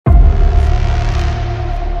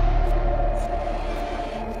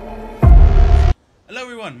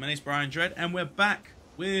everyone, my name's Bryon Dredd, and we're back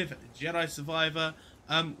with Jedi Survivor.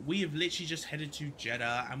 We have literally just headed to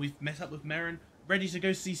Jeddah, and we've met up with Merrin, ready to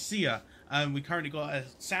go see Sia. We currently got a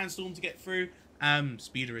sandstorm to get through,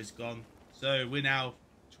 Speeder is gone, so we're now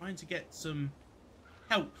trying to get some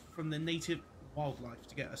help from the native wildlife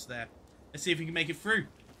to get us there. Let's see if we can make it through.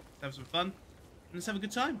 Let's have some fun, and let's have a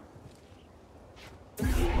good time.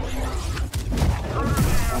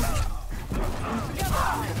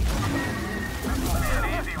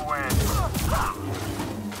 Easy win.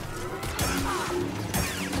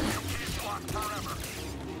 He's locked forever.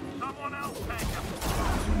 Someone else take him.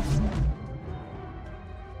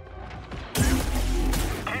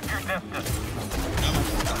 Keep your distance.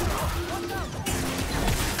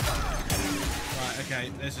 Right,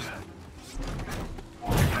 okay, this is...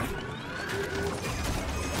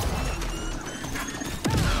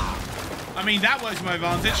 I mean, that works to my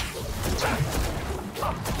advantage.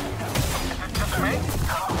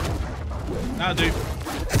 That'll do.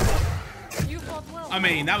 I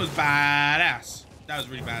mean, that was badass. That was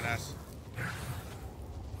really badass.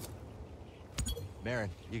 Merrin,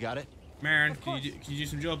 you got it? Merrin, can you do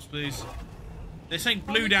some jobs, please? There's something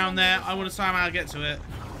blue down there. I want to somehow get to it.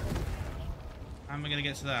 How am I going to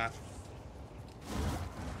get to that?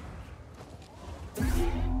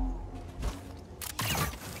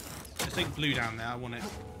 There's something blue down there. I want it.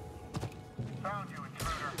 Found you,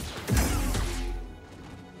 intruder.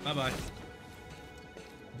 Bye-bye.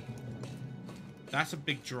 That's a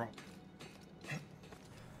big drop.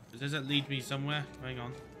 Does that lead me somewhere? Hang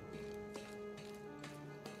on.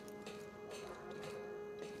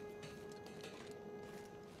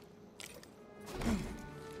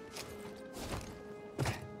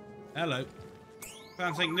 Hello.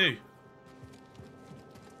 Found something new.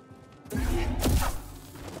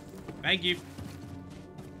 Thank you.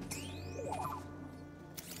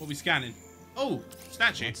 What are we scanning? Oh,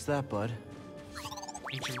 statue. What's that, bud?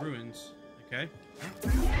 Ancient ruins. Okay.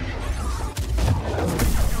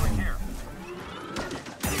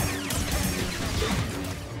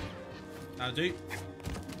 That'll do.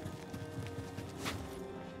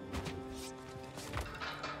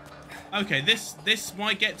 Okay, this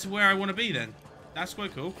might get to where I want to be then. That's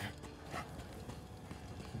quite cool.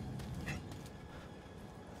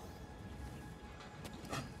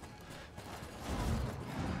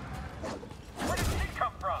 Where did he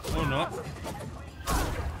come from? Or not.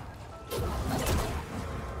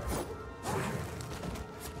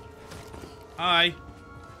 Hi.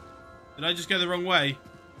 Did I just go the wrong way?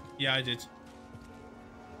 Yeah, I did.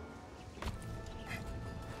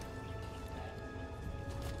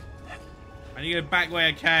 I need to go back where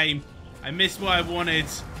I came. I missed what I wanted.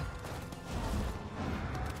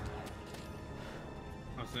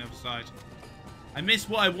 Oh, it's the other side. I missed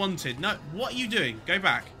what I wanted. No, what are you doing? Go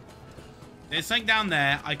back. There's something down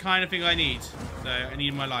there I kind of think I need. So, I need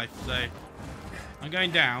in my life. So, I'm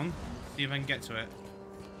going down. See if I can get to it.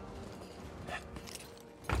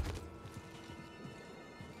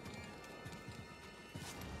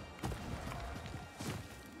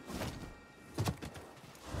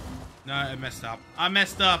 No, I messed up. I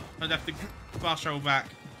messed up. I'd have to fast travel back.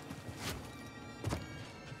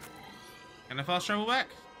 Can I fast travel back?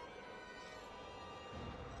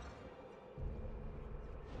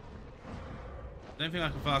 I don't think I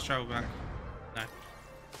can fast travel back. No.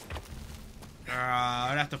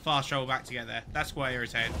 I'd have to fast travel back to get there. That's quite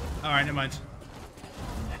irritating. Alright, never mind.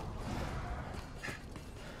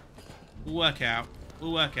 We'll work out.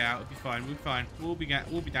 We'll work out. It'll be fine. We'll be fine.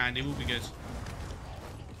 We'll be dandy. We'll be good.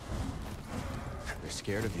 They're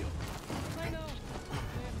scared of you. I know. They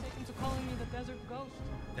have taken to calling me the Desert Ghost.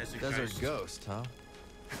 Desert Ghost, huh?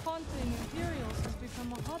 Haunting Imperials has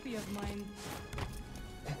become a hobby of mine.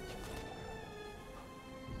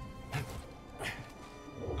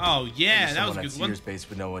 Oh yeah, that was a good one. Sears base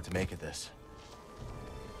would know what to make of this.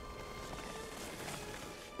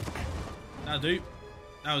 That'll do.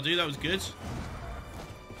 That'll do. That was good.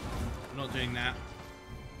 We're not doing that.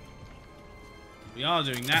 We are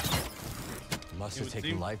doing that. It must have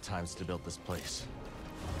taken lifetimes to build this place.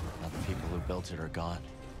 Now the people who built it are gone.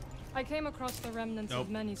 I came across the remnants of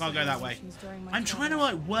many can't go that way. civilizations during my I'm trying to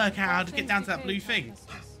like work out how to get down to that blue thing.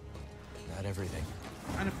 Not everything.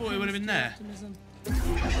 And I thought it would have been there. Optimism.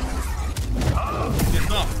 Guess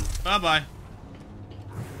not. Bye bye.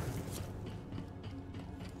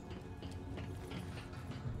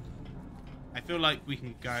 I feel like we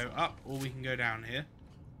can go up or we can go down here.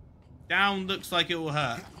 Down looks like it will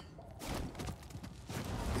hurt.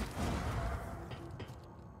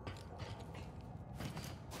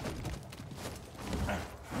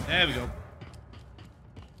 There we go.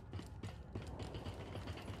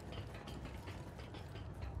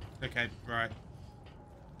 Okay, right.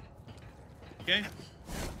 Okay.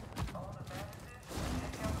 All that matters is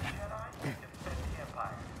taking out the Jedi and defend the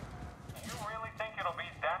Empire. You really think it'll be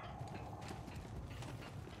that?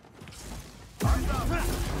 Eyes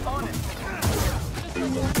up! On it!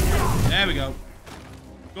 There we go.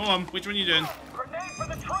 Go on, which one are you doing? Grenade for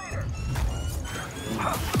the traitor!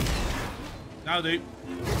 That'll do. No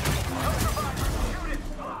survivors, shoot it!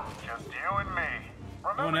 Just you and me. Go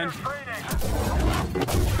on Remember then. your training!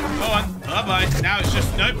 Go on. Bye-bye. Now it's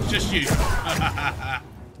just, nope, just you.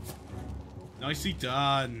 Nicely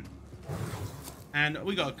done. And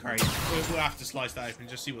we got a crate. We'll have to slice that open,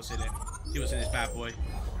 just see what's in it. See what's in this bad boy.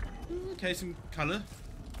 Okay, some colour.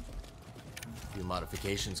 A few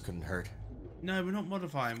modifications couldn't hurt. No, we're not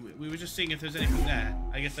modifying. We were just seeing if there's anything there.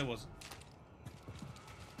 I guess there wasn't.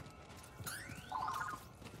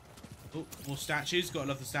 Oh, more statues. Gotta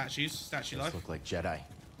love the statues. Statue Those life. look like Jedi.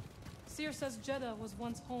 Seer says Jeddah was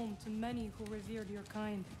once home to many who revered your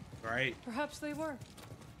kind. Great. Perhaps they were.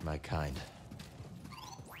 My kind.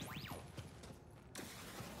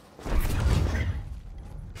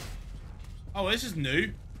 Oh, this is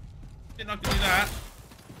new. Didn't I do that?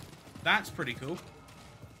 That's pretty cool.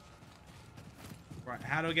 Right,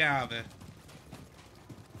 how do I get out of there?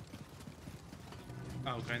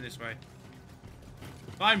 Oh, going this way.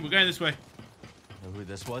 Fine, we're going this way. Know who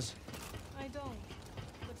this was? I don't.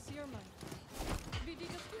 But Seer might. BD,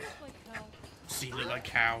 does he look like hell? See, look like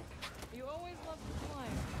cow. You always love to climb.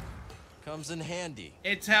 Comes in handy.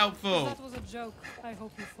 It's If helpful. that was a joke, I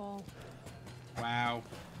hope you fall. Wow.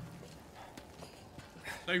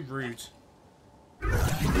 So rude. Your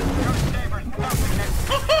saber's nothing next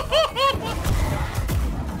to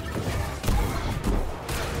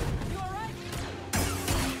You alright?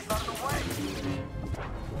 out of the way.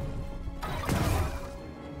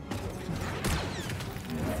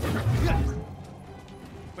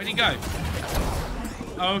 Where'd he go?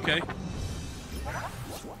 Oh, okay.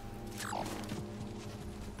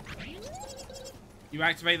 You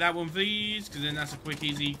activate that one, please, because then that's a quick,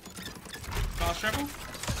 easy fast travel.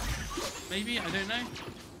 Maybe, I don't know.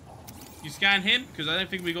 You scan him, because I don't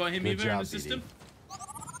think we got him Good either in job, the system.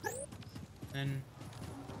 Then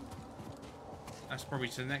that's probably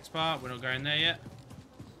to the next part. We're not going there yet.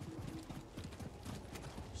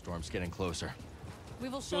 Storm's getting closer. We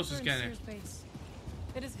will Source shelter is in getting Seer's base.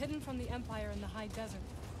 It is hidden from the Empire in the high desert.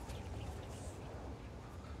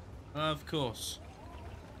 Of course.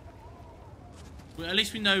 Well, at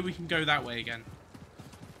least we know we can go that way again.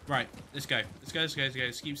 Right, let's go. Let's go, let's go, let's go.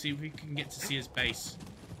 Let's keep see if we can get to see his base.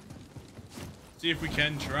 See if we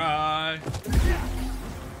can try.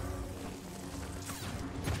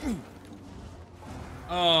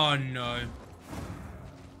 Oh no.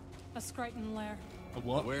 A Skriton lair. A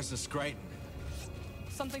what? Where's the Skriton?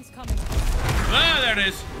 Something's coming. Ah, there it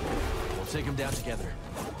is. We'll take him down together.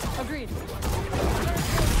 Agreed. My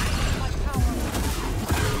power.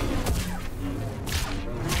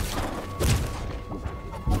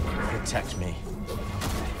 Protect me.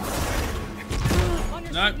 On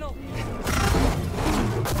your No. signal.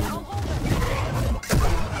 I'll hold it.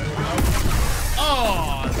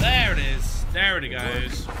 Oh, there it is. There it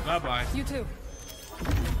goes. Bye bye. You too.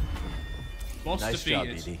 Boss Nice job,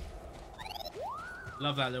 defeated. BD.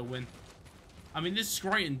 Love that little win. I mean, this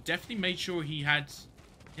Skriton definitely made sure he had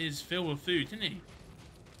his fill of food, didn't he?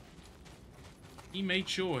 He made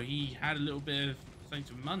sure he had a little bit of something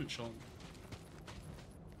to munch on.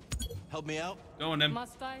 Help me out. Go on then.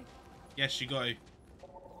 Must I? Yes, you go.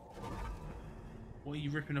 What are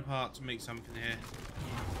you ripping apart to make something here?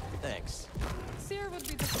 Thanks. Seer would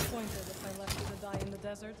be disappointed if I left you to die in the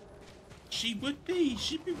desert. She would be.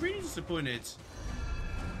 She'd be really disappointed.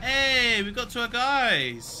 Hey, we got to our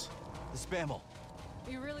guys. The Spammel.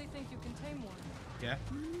 You really think you can tame one? Yeah.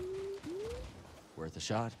 Worth a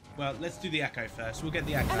shot. Well, let's do the echo first. We'll get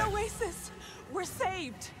the An echo. oasis! We're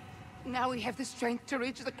saved! Now we have the strength to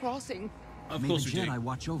reach the crossing. Of May course the we Jedi do.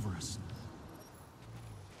 watch over us.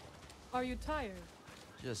 Are you tired?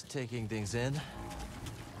 Just taking things in.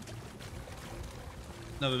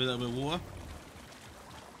 Another little bit of water.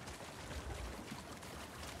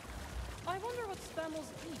 I wonder what spammels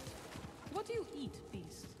eat. What do you eat,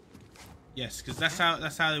 beast? Yes, because that's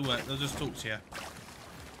how they work. They'll just talk to you.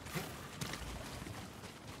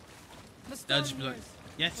 The They'll storm just be like, nears.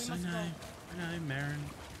 yes, We I must know. go. I know, Merrin.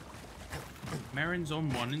 Merrin's on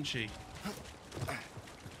one, isn't she?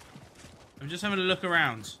 I'm just having a look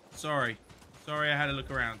around. Sorry. Sorry I had a look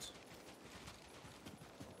around.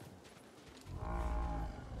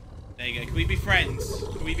 There you go. Can we be friends?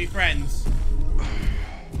 Can we be friends?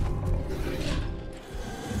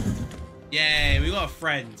 Yay, we got a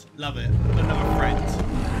friend. Love it. Got another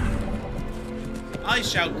friend. I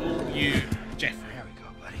shall call you Jeffrey. There we go,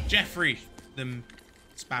 buddy. Jeffrey, the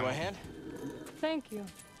spammer. Go ahead. Thank you,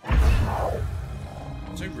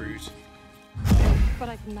 So rude. but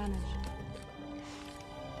I can manage.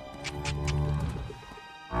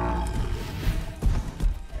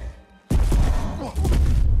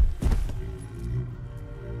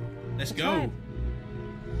 Let's I go. tried.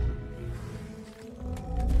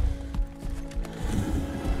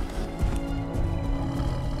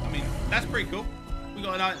 I mean, that's pretty cool. We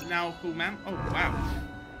got a now cool man. Oh wow,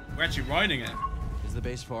 we're actually riding it. Is the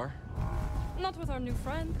base far? Not with our new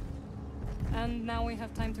friend. And now we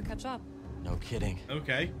have time to catch up. No kidding.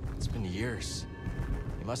 Okay. It's been years.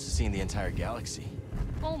 You must have seen the entire galaxy.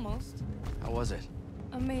 Almost. How was it?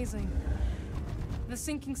 Amazing. The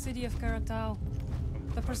sinking city of Karatao.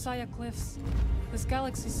 The Persaya cliffs. This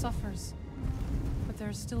galaxy suffers. But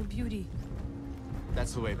there's still beauty.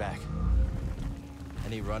 That's the way back.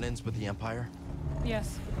 Any run-ins with the Empire?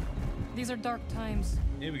 Yes. These are dark times.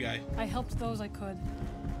 Here we go. I helped those I could.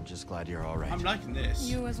 I'm just glad you're all right. I'm liking this.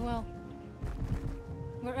 You as well.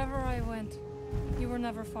 Wherever I went, you were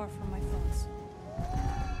never far from my thoughts.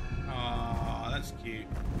 Aw, that's cute.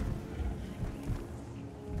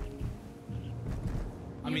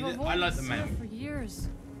 I mean, You've I like the avoided Sia man. for years.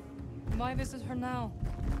 Why visit her now?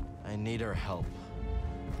 I need her help.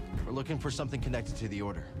 We're looking for something connected to the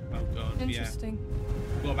Order. Oh god, Interesting.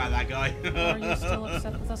 yeah. What about that guy? Are you still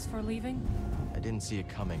upset with us for leaving? I didn't see it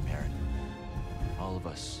coming, Merrin. All of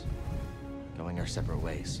us going our separate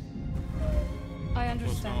ways. I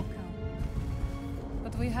understand, not. Cal.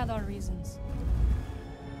 But we had our reasons.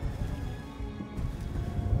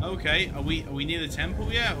 Okay, are we near the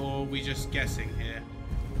temple yet, or are we just guessing here?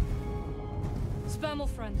 Spammel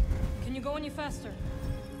friend, can you go any faster?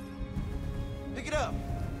 Pick it up!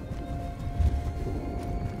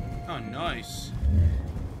 Oh, nice.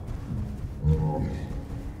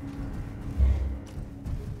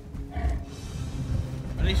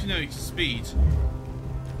 At least you know it's speed.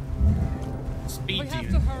 Speed We have to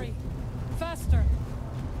demon. hurry. Faster.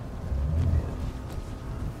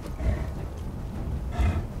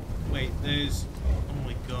 Wait, there's... Oh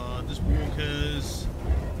my god, there's walkers.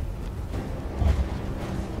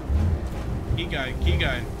 Keep going, keep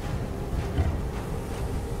going.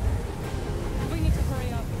 We need to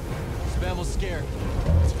hurry up. Spammel's scared.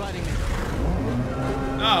 It's fighting me.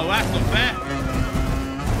 Oh, that's not fair.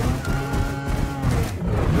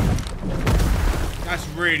 That's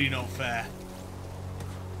really not fair.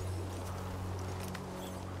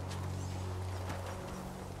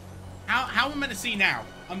 How am I meant to see now?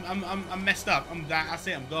 I'm messed up. That's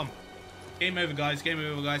it. I'm gone. Game over, guys. Game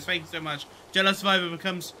over, guys. Thank you so much. Jedi Survivor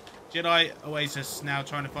becomes Jedi Oasis. Now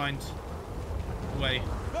trying to find a way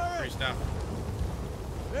through stuff.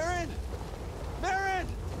 Merrin! Merrin!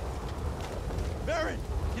 Merrin!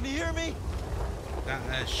 Can you hear me?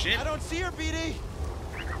 That shit. I don't see her, BD!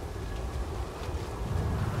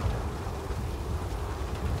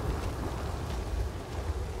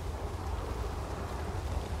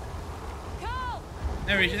 Cal!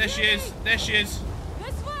 There she is. There she is.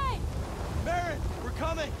 This way! Merrin! We're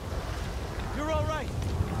coming! You're all right!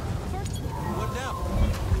 First, What now?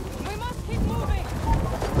 we must keep moving!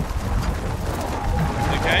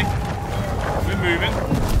 Okay. We're moving.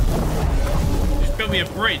 Just built me a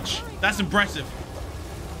bridge. That's impressive.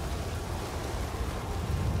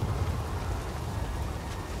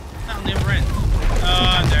 Not on the other end.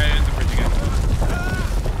 Oh, there is the bridge again.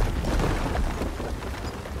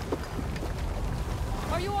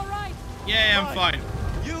 Are you alright? Yeah, I'm fine.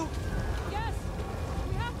 You? Yes!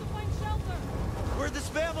 We have to find shelter! Where'd the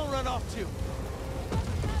Spammel run off to?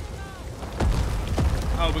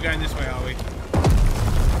 Oh, we're going this way, are we?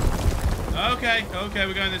 Okay, okay,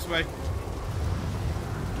 we're going this way.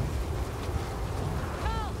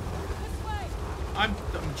 Cal! This way! I'm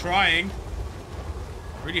trying.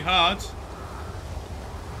 Really hard. Requesting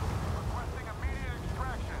immediate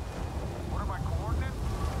extraction. What are my coordinates?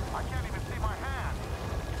 I can't even see my hand.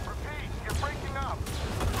 Repeat, you're breaking up.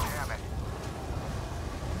 Damn it.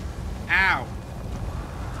 Ow.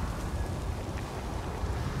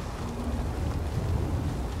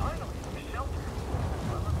 Finally, shelter.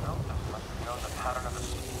 Well, the Deltas must have known the pattern of the...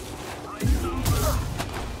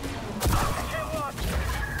 I can't watch.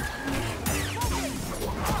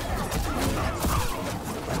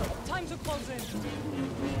 Time to close in.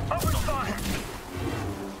 Open fire.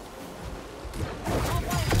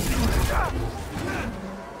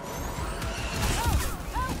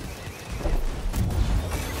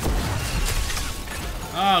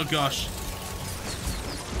 Oh gosh.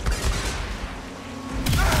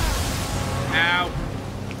 Ow.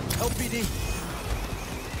 Help BD!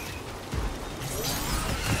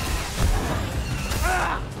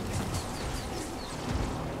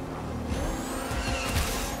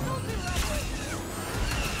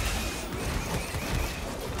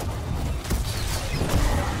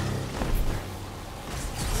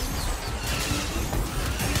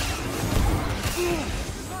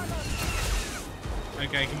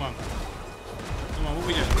 Come on. Come on, what are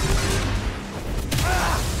we doing?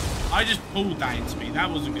 I just pulled that into me. That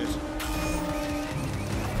wasn't good.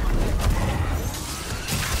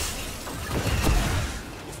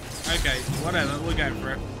 Okay, whatever. We're going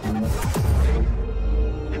for it.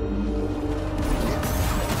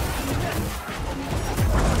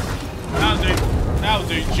 That'll do. That'll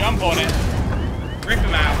do. Jump on it. Rip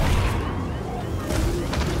him out.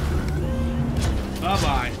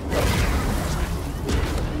 Bye-bye.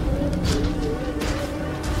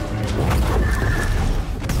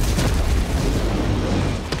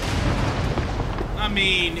 I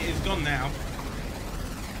mean, it's gone now.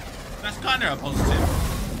 That's kind of a positive.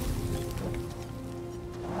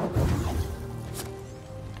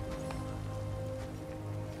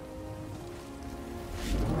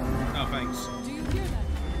 Oh, thanks. Do you hear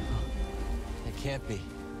that? It can't be.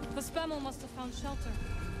 The Spammel must have found shelter.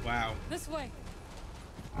 Wow. This way.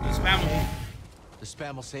 The Spammel. The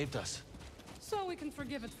Spammel saved us. So we can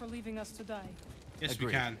forgive it for leaving us to die. Yes, Agreed.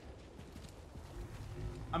 we can.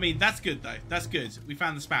 I mean, that's good, though. That's good. We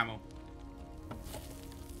found the Spammel.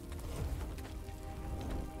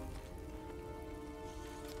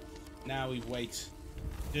 Now we wait.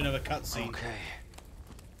 Do another cutscene. Okay.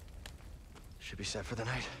 Should be set for the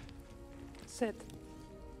night. Sit.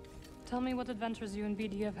 Tell me what adventures you and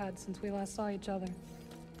BD have had since we last saw each other.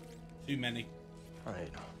 Too many. Alright.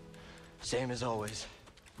 Same as always.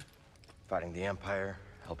 Fighting the Empire,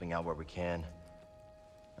 helping out where we can.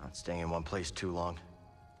 Not staying in one place too long.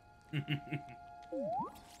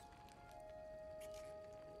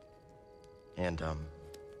 And,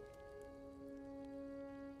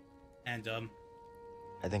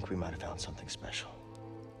 I think we might have found something special.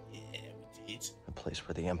 Yeah, we did. A place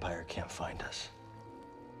where the Empire can't find us.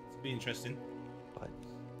 It's be interesting. But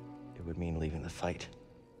it would mean leaving the fight.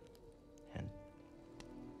 And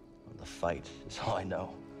well, the fight is all I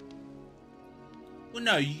know. Well,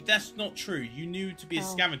 no, that's not true. You knew to be a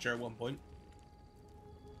scavenger at one point.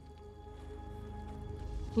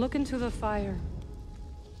 Look into the fire.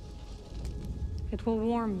 It will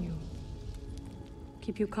warm you.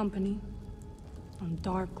 Keep you company on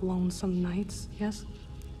dark, lonesome nights, yes?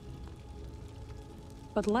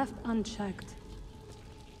 But left unchecked,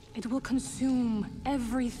 it will consume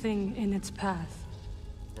everything in its path.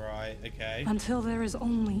 Right, okay. Until there is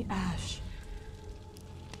only ash.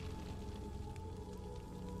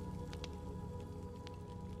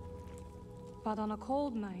 But on a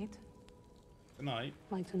cold night, Tonight.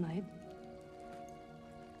 like tonight,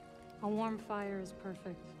 a warm fire is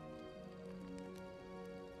perfect.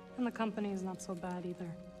 And the company is not so bad either.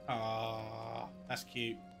 Ah, that's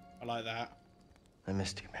cute. I like that. I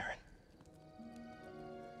missed you, Marin.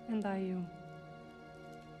 And I you.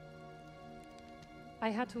 I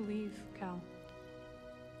had to leave, Cal.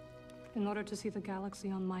 In order to see the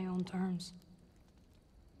galaxy on my own terms.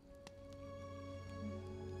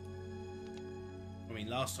 I mean,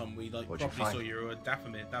 last time we like What'd you properly saw find? you were a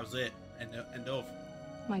Dathomir. That was it. End of.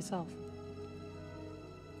 Myself.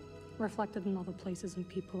 Reflected in all the places and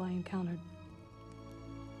people I encountered.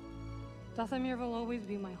 Dathomir will always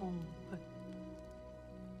be my home, but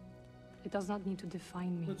it does not need to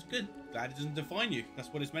define me. That's good. Glad it doesn't define you. That's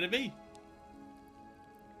what it's meant to be.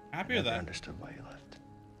 Happy I with never that. understood why you left.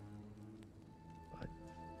 But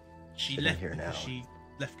She sitting left here because now. she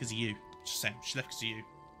left because of you. Just saying, she left because of you.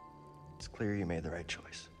 it's clear you made the right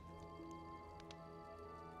choice.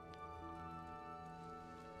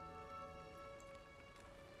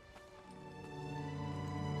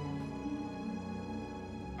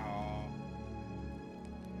 Aww.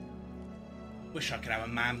 Wish I could have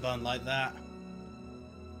a man bun like that.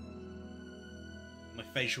 My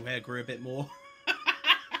facial hair grew a bit more.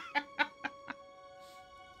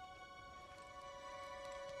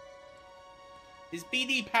 Is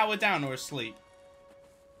BD powered down or asleep?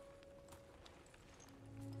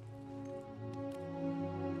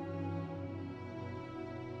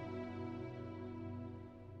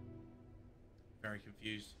 Very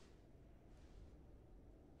confused.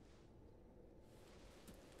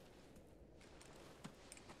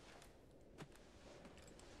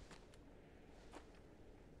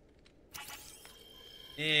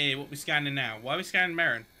 Hey, what we scanning now? Why are we scanning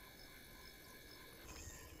Marin?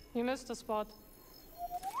 You missed a spot.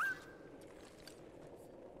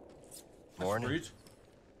 That's Morning. rude.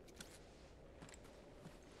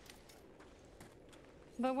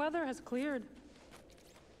 The weather has cleared.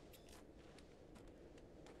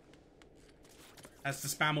 Has the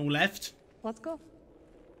spam all left? Let's go.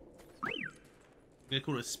 I'm gonna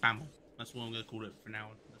call it spammel. That's what I'm gonna call it for now.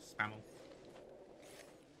 Spammel.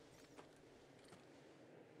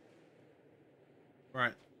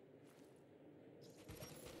 Right.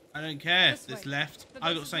 I don't care. This This way. left. The I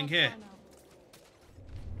base got is something not here. far now.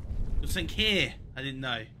 Got something here. I didn't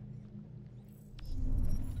know.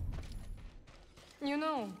 You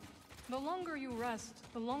know, the longer you rest,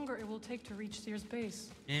 the longer it will take to reach Seer's base.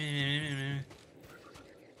 If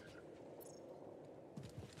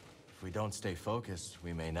we don't stay focused,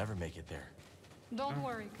 we may never make it there. Don't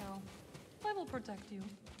worry, Cal. I will protect you.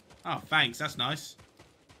 Oh, thanks. That's nice.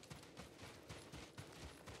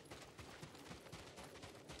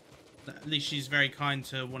 At least she's very kind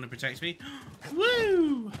to want to protect me.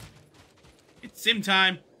 Woo! It's sim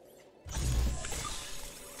time.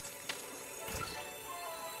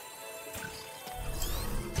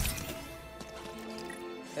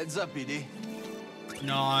 Heads up, BD.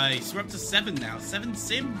 Nice. We're up to 7 now. 7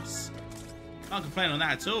 sims. Can't complain on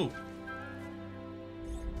that at all.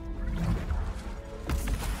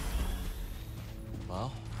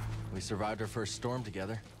 Well, we survived our first storm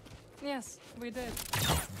together. Yes, we did.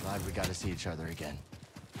 Glad we got to see each other again.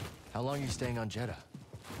 How long are you staying on Jeddah?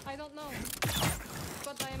 I don't know.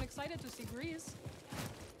 But I am excited to see Grease.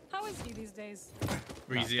 How is he these days?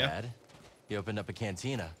 Breezier. Not bad. He opened up a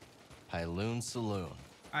cantina. Pyloon Saloon.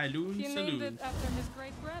 Pyloon He named Saloon. it after his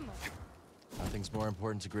great-grandma. Nothing's more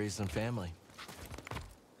important to Grease than family.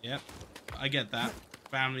 Yep. I get that.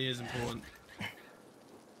 Family is important.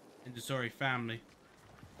 Sorry, family.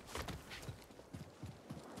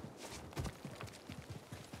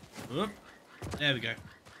 Whoop. There we go.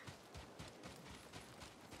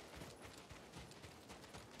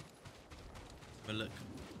 Have a look.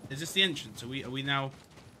 Is this the entrance? Are we now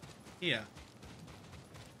here?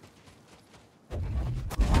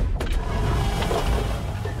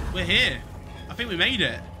 We're here. I think we made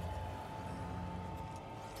it.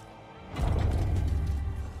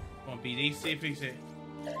 Come on, BD. See if we see it.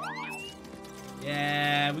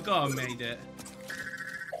 Yeah, we got made it.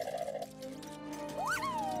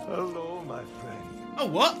 Hello, my friend. Oh,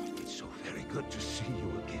 what? It's so very good to see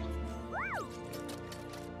you again.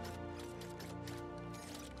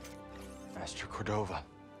 Master Cordova.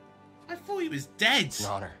 I thought he was dead. An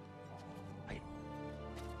honor. I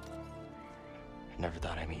never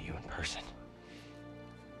thought I'd meet you in person.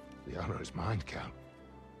 The honor is mine, Cal.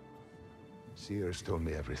 Seer's told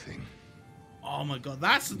me everything. Oh my God,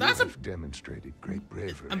 that's a. You've demonstrated great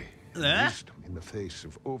bravery and eh? wisdom in the face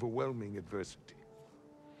of overwhelming adversity.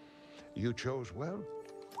 You chose well.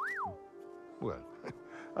 Well,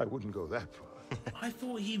 I wouldn't go that far. I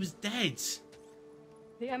thought he was dead.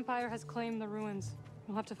 The Empire has claimed the ruins.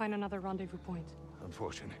 We'll have to find another rendezvous point.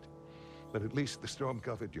 Unfortunate, but at least the storm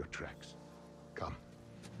covered your tracks. Come,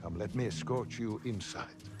 let me escort you inside.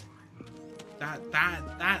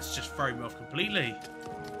 That's just thrown me off completely.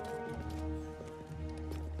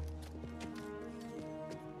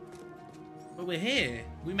 But we're here.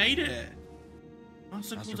 We made it.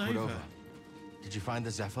 Master Cordova. Did you find the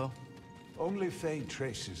Zepho? Only faint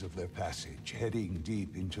traces of their passage, heading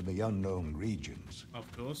deep into the unknown regions.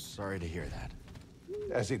 Of course. Sorry to hear that.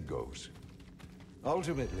 As it goes.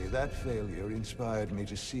 Ultimately, that failure inspired me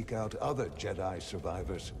to seek out other Jedi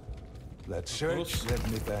survivors. That search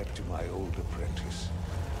led me back to my old apprentice.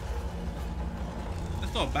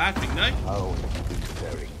 That's not a bad thing, no? How have you been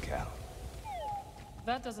faring, Cal?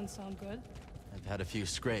 That doesn't sound good. I've had a few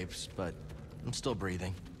scrapes, but I'm still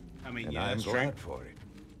breathing. I mean, And yeah, I'm that's true. glad for it.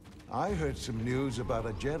 I heard some news about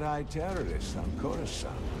a Jedi terrorist on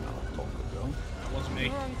Coruscant not long ago. That wasn't me.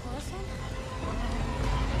 You're on Coruscant?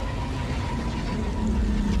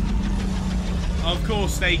 Of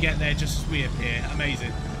course, they get there just as we appear.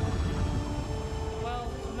 Amazing. Well,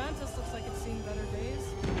 Mantis looks like it's seen better days.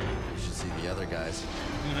 You should see the other guys.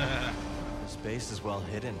 This base is well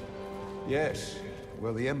hidden. Yes.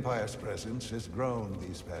 Well, the Empire's presence has grown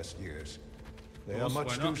these past years. They are course, much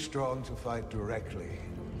why too not? strong to fight directly,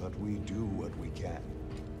 but we do what we can.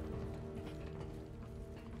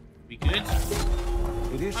 Be good.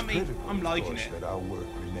 It is I mean, critical, I'm of liking course, it. that our work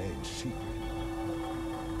remains secret.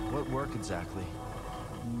 What work exactly?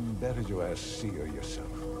 Better to ask Seer yourself.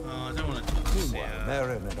 Oh, I don't want to talk to Meanwhile, Sia.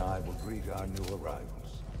 Merrin and I will greet our new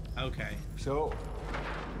arrivals. Okay. So,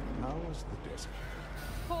 how was the desert?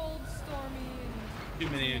 Cold, stormy, and... Too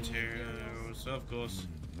many interiors, of course.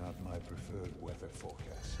 Not my preferred weather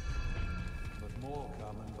forecast, but more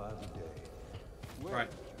common by the day. Where Right.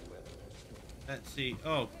 did you weather this storm? Let's see.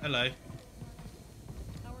 Oh, hello. Our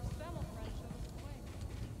Stamel friend showed us the way.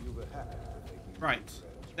 You were happy to make me Right.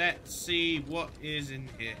 Let's see what is in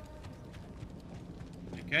here.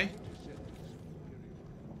 Okay.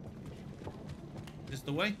 Is this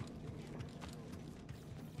the way?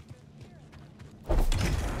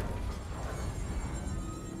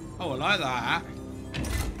 Oh, I like that.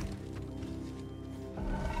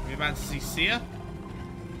 about to see Sia?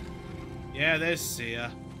 Yeah, there's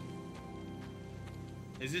Sia.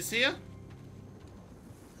 Is it Sia?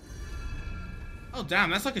 Oh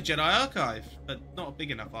damn, that's like a Jedi archive, but not a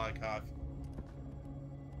big enough archive.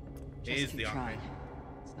 It is the archive.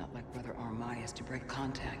 It's not like Brother Armai is to break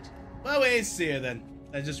contact. Well, it is Sia then.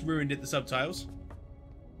 They just ruined it, the subtitles.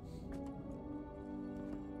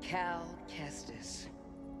 Cal Kestis.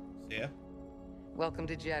 Sia? Welcome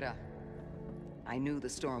to Jeddah. I knew the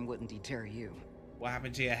storm wouldn't deter you. What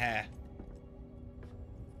happened to your hair?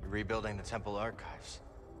 We're rebuilding the temple archives.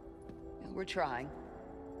 We're trying.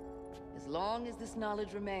 As long as this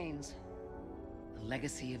knowledge remains, the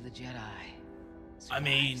legacy of the Jedi survives. I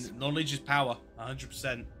mean, knowledge is power.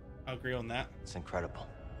 100%. I agree on that. It's incredible.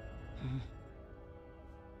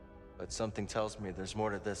 But something tells me there's more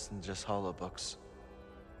to this than just holobooks.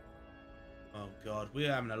 Oh god,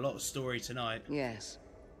 we're having a lot of story tonight. Yes.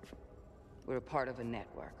 We're a part of a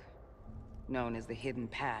network known as the Hidden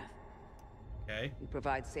Path. Okay. We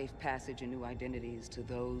provide safe passage and new identities to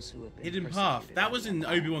those who have been Hidden Path. persecuted That by was the in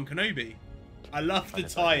Empire. Obi-Wan Kenobi. I love the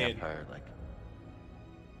Funded by the tie-in. Empire,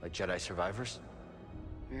 like Jedi survivors?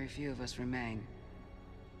 Very few of us remain.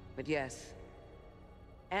 But yes,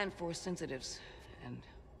 and Force sensitives, and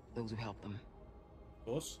those who help them. Of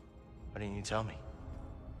course. Why didn't you tell me?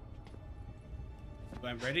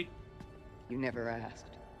 I'm ready. You never asked.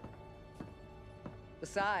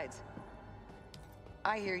 Besides,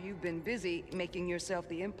 I hear you've been busy making yourself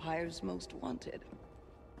the Empire's most wanted.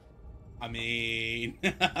 I mean...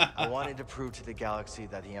 I wanted to prove to the galaxy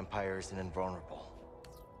that the Empire isn't invulnerable.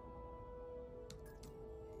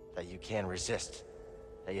 That you can resist.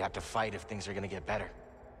 That you have to fight if things are gonna get better.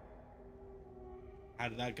 How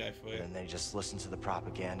did that go for you? And then they just listen to the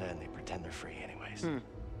propaganda and they pretend they're free anyways. You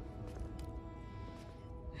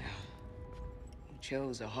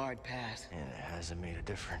chose a hard path. And it hasn't made a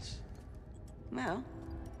difference. Well,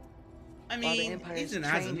 I while the mean, Empire's isn't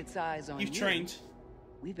trained hasn't. its eyes on You've you, trained.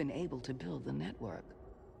 we've been able to build the network,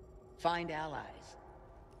 find allies,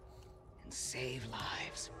 and save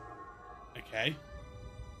lives. Okay.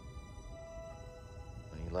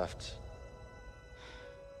 When you left,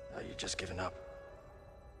 you just given up.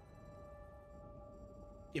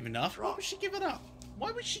 Given up? Why would she give it up?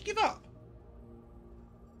 Why would she give up?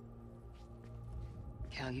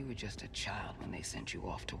 Cal, you were just a child when they sent you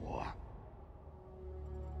off to war.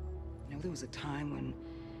 You know, there was a time when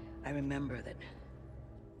I remember that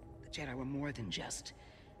the Jedi were more than just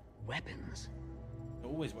weapons. They're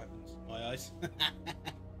always weapons, in my eyes.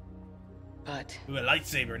 But With a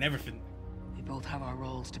lightsaber and everything. we both have our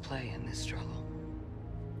roles to play in this struggle.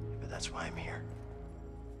 But that's why I'm here.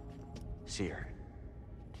 See her.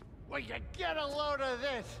 Will you get a load of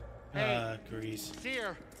this? Hey, Grease.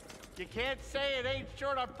 Seer, you can't say it ain't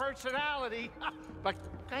short of personality, but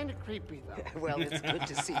kind of creepy though. Well, it's good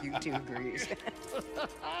to see you too, Grease.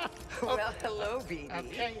 Well, hello,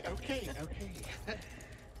 BD. Okay.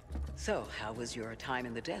 So, how was your time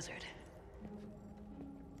in the desert?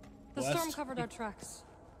 The West. storm covered our tracks,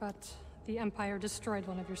 but the Empire destroyed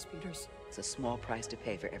one of your speeders. It's a small price to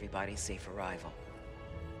pay for everybody's safe arrival.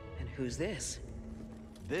 And who's this?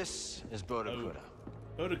 This is Bodakuda.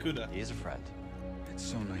 Bodakuda. He is a friend. It's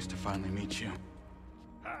so nice to finally meet you.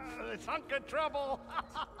 It's hunk of trouble.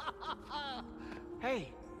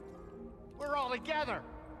 Hey, we're all together.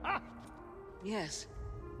 Huh? Yes.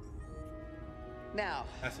 Now,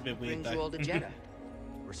 That's a bit weird, brings though. you all to Jeddah.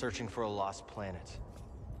 We're searching for a lost planet.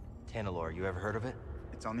 Tanalorr, you ever heard of it?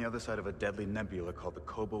 It's on the other side of a deadly nebula called the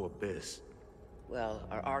Kobo Abyss. Well,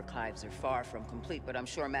 our archives are far from complete, but I'm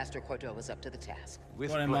sure Master Cordo is up to the task.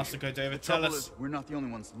 Go on, Master Cordova, The tell trouble us. is, we're not the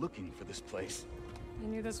only ones looking for this place. I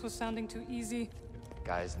knew this was sounding too easy.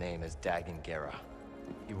 Guy's name is Dagan Gera.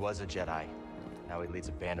 He was a Jedi. Now he leads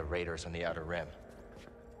a band of raiders on the Outer Rim.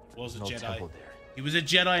 Was a No Jedi. temple there. He was a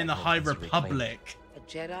Jedi in the No High offense to reclaim. Republic. A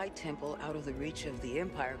Jedi temple out of the reach of the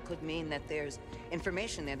Empire could mean that there's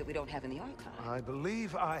information there that we don't have in the archive. I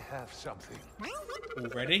believe I have something.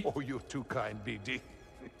 Already? Oh, you're too kind, BD.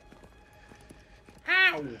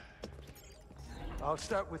 How? I'll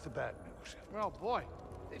start with the bad news. Oh boy,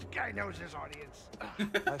 this guy knows his audience.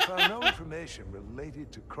 I found no information related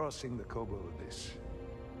to crossing the Kobo Abyss.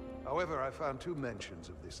 However, I found 2 mentions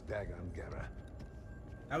of this Dagan Gera.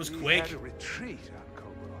 That was He quick. had a retreat on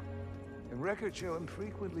Kobo, and records show him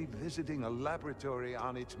frequently visiting a laboratory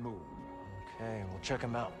on its moon. Okay, we'll check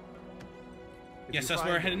him out. If Yes, you that's find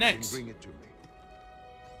where we're heading anything, next. Bring it to me.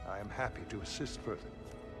 I am happy to assist further.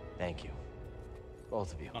 Thank you.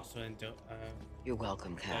 Both of you. Master and You're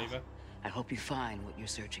welcome, Cal. Dava. I hope you find what you're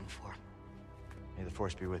searching for. May the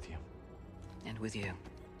Force be with you. And with you.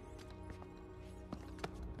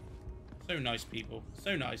 So nice people.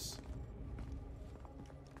 So nice.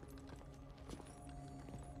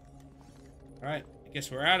 Alright, I guess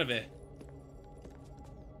we're out of here.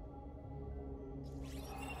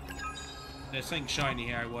 There's something shiny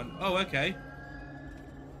here I want. Oh, okay.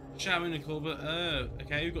 Shaman and Colbert. Oh,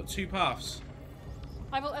 okay, we've got 2 paths.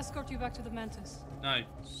 I will escort you back to the Mantis. No.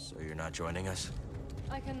 So you're not joining us?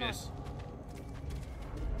 I cannot. Yes.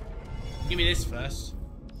 Give me this first.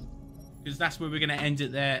 Because that's where we're going to end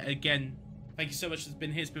it there. Again, thank you so much. It's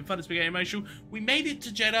been here. It's been fun. It's been getting emotional. We made it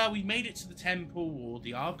to Jedi. We made it to the temple, or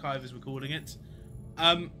the archive as we're calling it.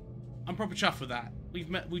 I'm proper chuffed with that.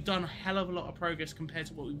 We've done a hell of a lot of progress compared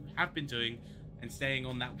to what we have been doing and staying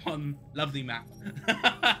on that one lovely map.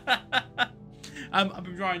 I've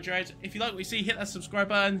been Bryon Dredd. If you like what you see, hit that subscribe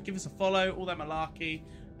button, give us a follow, all that malarkey,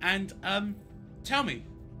 and tell me,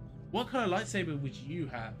 what kind of lightsaber would you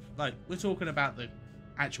have? Like, we're talking about the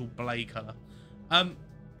actual blade color.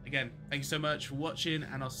 Again, thank you so much for watching,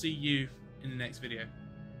 and I'll see you in the next video.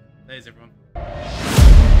 There's everyone.